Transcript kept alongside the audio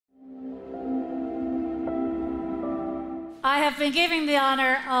I have been given the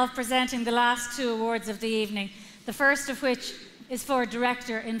honour of presenting the last two awards of the evening, the first of which is for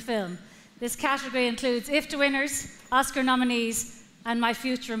Director in Film. This category includes IFTA winners, Oscar nominees, and my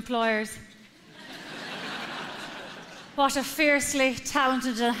future employers. What a fiercely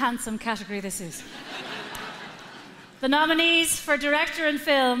talented and handsome category this is. The nominees for Director in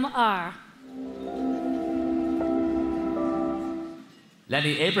Film are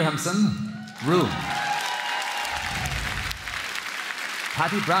Lenny Abrahamson, Room.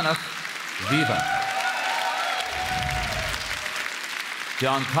 Paddy Branagh, Viva.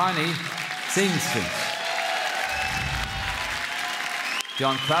 John Carney, Sing Street.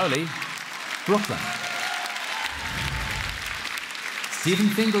 John Crowley, Brooklyn. Stephen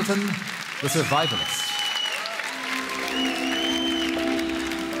Fingleton, The Survivalist.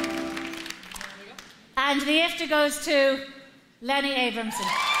 And the IFTA goes to Lenny Abrahamson.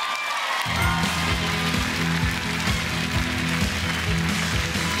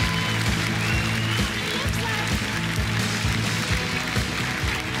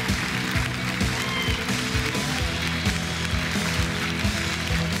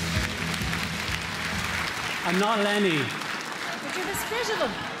 I'm not Lenny. But you're the spirit of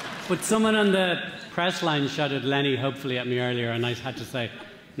him. But someone on the press line shouted Lenny hopefully at me earlier, and I had to say,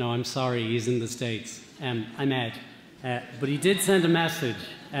 no, I'm sorry, he's in the States. I'm Ed. But he did send a message.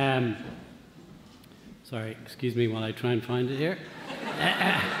 Sorry, excuse me while I try and find it here.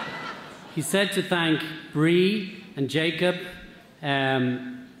 He said to thank Bree and Jacob. Sorry,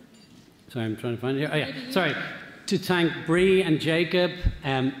 I'm trying to find it here. Oh, yeah. Sorry. To thank Bree and Jacob,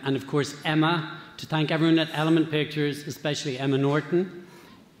 and of course Emma. To thank everyone at Element Pictures, especially Emma Norton.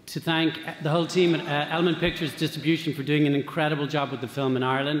 To thank the whole team at Element Pictures Distribution for doing an incredible job with the film in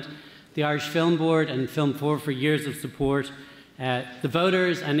Ireland. The Irish Film Board and Film 4 for years of support. The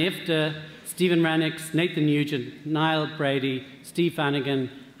voters and IFTA, Stephen Rennicks, Nathan Nugent, Niall Brady, Steve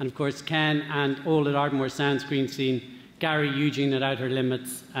Flanagan, and of course Ken and all at Ardmore Sound Screen Scene, Gary Eugene at Outer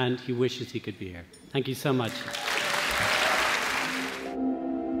Limits, and he wishes he could be here. Thank you so much.